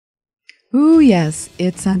Ooh, yes,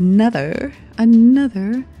 it's another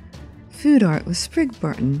food art with Sprig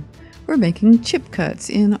Barton. We're making chip cuts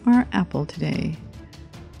in our apple today.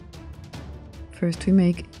 First we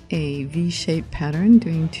make a V-shaped pattern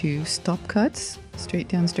doing 2 stop cuts, straight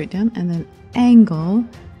down, and then angle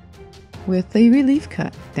with a relief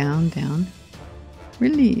cut, down, down,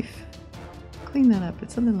 relief. Clean that up,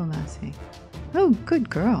 it's a little messy. Oh, good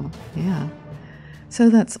girl, yeah. So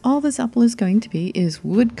that's all this apple is going to be, is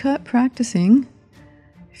woodcut practicing.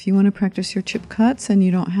 If you want to practice your chip cuts and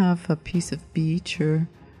you don't have a piece of beech or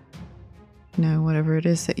whatever it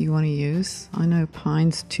is that you want to use. I know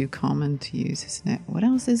pine's too common to use, isn't it? What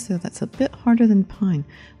else is there that's a bit harder than pine?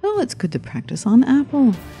 Well, it's good to practice on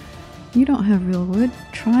apple. You don't have real wood?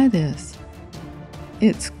 Try this.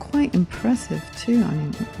 It's quite impressive too. I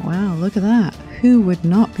mean, wow, look at that. Who would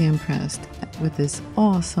not be impressed with this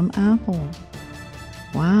awesome apple?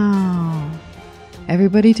 Wow.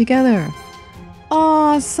 Everybody together.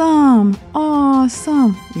 Awesome.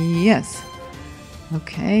 Awesome. Yes.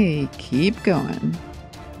 Okay, keep going.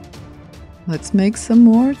 Let's make some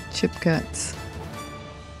more chip cuts.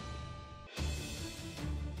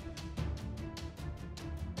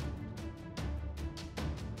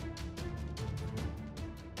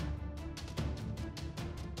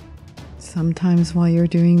 Sometimes while you're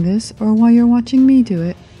doing this, or while you're watching me do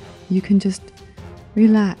it, you can just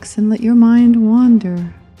relax and let your mind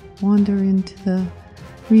wander into the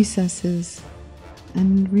recesses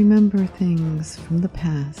and remember things from the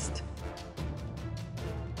past.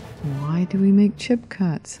 Why do we make chip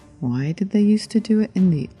cuts? Why did they used to do it in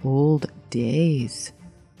the old days?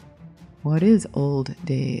 What is old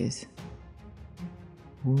days?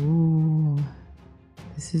 Ooh,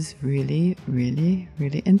 this is really, really,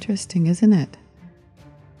 really interesting, isn't it?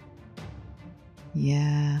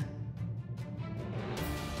 Yeah.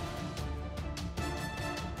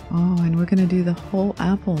 Oh, and we're going to do the whole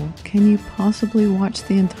apple. Can you possibly watch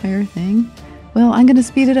the entire thing? Well, I'm going to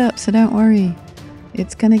speed it up, so don't worry.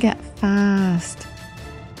 It's going to get fast.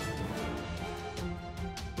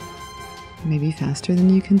 Maybe faster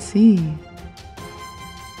than you can see.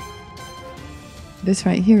 This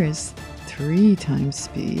right here is 3 times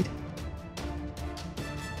speed.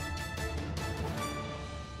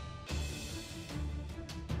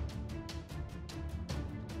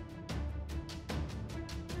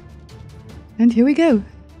 And here we go,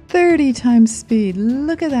 30 times speed.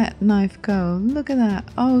 Look at that knife go. Look at that.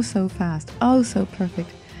 Oh, so fast. Oh, so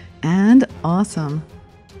perfect. And awesome.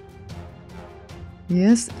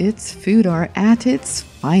 Yes, it's food art at its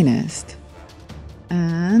finest.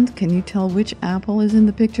 And can you tell which apple is in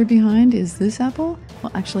the picture behind? Is this apple?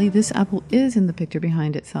 Well, actually, this apple is in the picture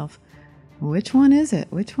behind itself. Which one is it?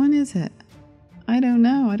 Which one is it? I don't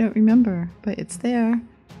know. I don't remember, but it's there.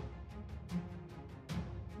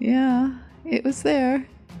 Yeah. It was there.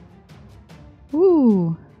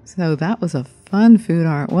 Ooh, so that was a fun food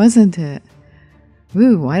art, wasn't it?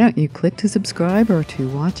 Ooh, why don't you click to subscribe or to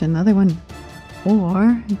watch another one?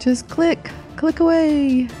 Or just click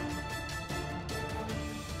away.